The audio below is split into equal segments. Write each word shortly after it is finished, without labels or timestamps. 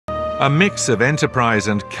A mix of enterprise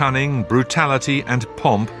and cunning, brutality and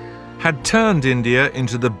pomp had turned India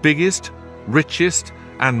into the biggest, richest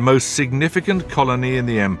and most significant colony in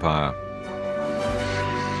the empire.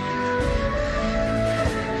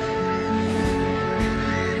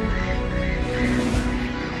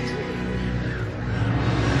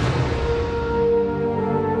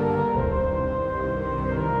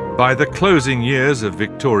 By the closing years of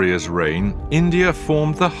Victoria's reign, India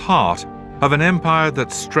formed the heart of an empire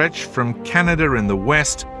that stretched from Canada in the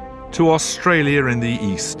west to Australia in the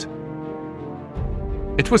east.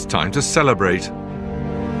 It was time to celebrate.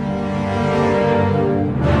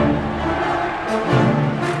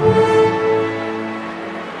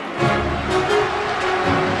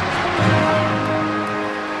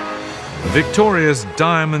 Victoria's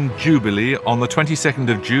Diamond Jubilee on the 22nd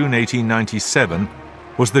of June 1897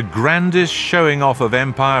 was the grandest showing off of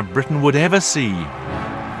empire Britain would ever see.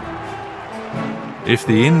 If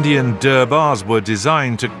the Indian Durbars were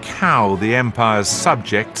designed to cow the empire's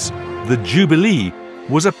subjects, the Jubilee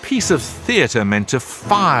was a piece of theatre meant to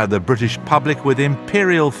fire the British public with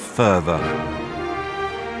imperial fervour.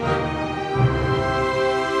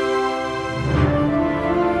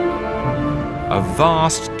 A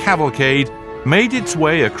vast cavalcade made its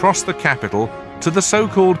way across the capital to the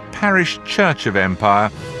so-called parish church of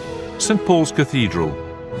empire, St. Paul's Cathedral.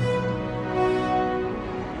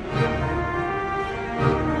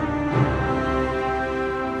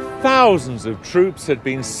 Thousands of troops had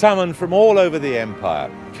been summoned from all over the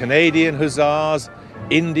empire. Canadian hussars,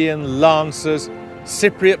 Indian lancers,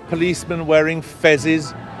 Cypriot policemen wearing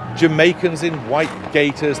fezzes, Jamaicans in white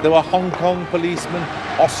gaiters. There were Hong Kong policemen,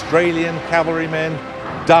 Australian cavalrymen,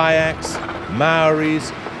 Dayaks,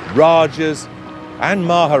 Maoris, Rajas and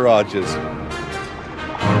Maharajas.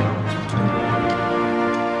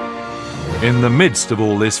 In the midst of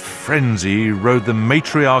all this frenzy rode the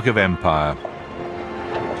matriarch of empire.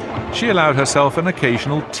 She allowed herself an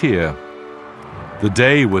occasional tear. The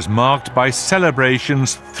day was marked by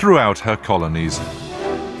celebrations throughout her colonies.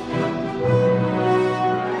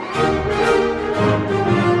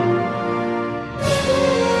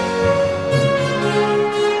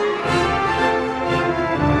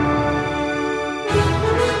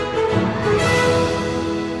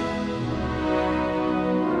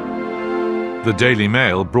 The Daily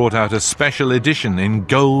Mail brought out a special edition in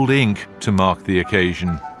gold ink to mark the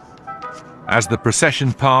occasion. As the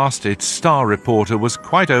procession passed, its star reporter was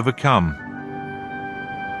quite overcome.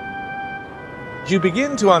 You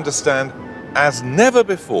begin to understand, as never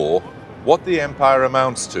before, what the empire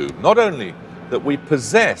amounts to. Not only that we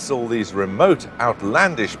possess all these remote,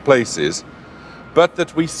 outlandish places, but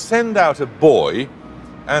that we send out a boy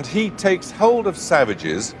and he takes hold of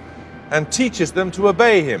savages and teaches them to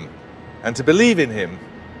obey him and to believe in him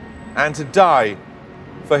and to die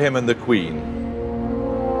for him and the Queen.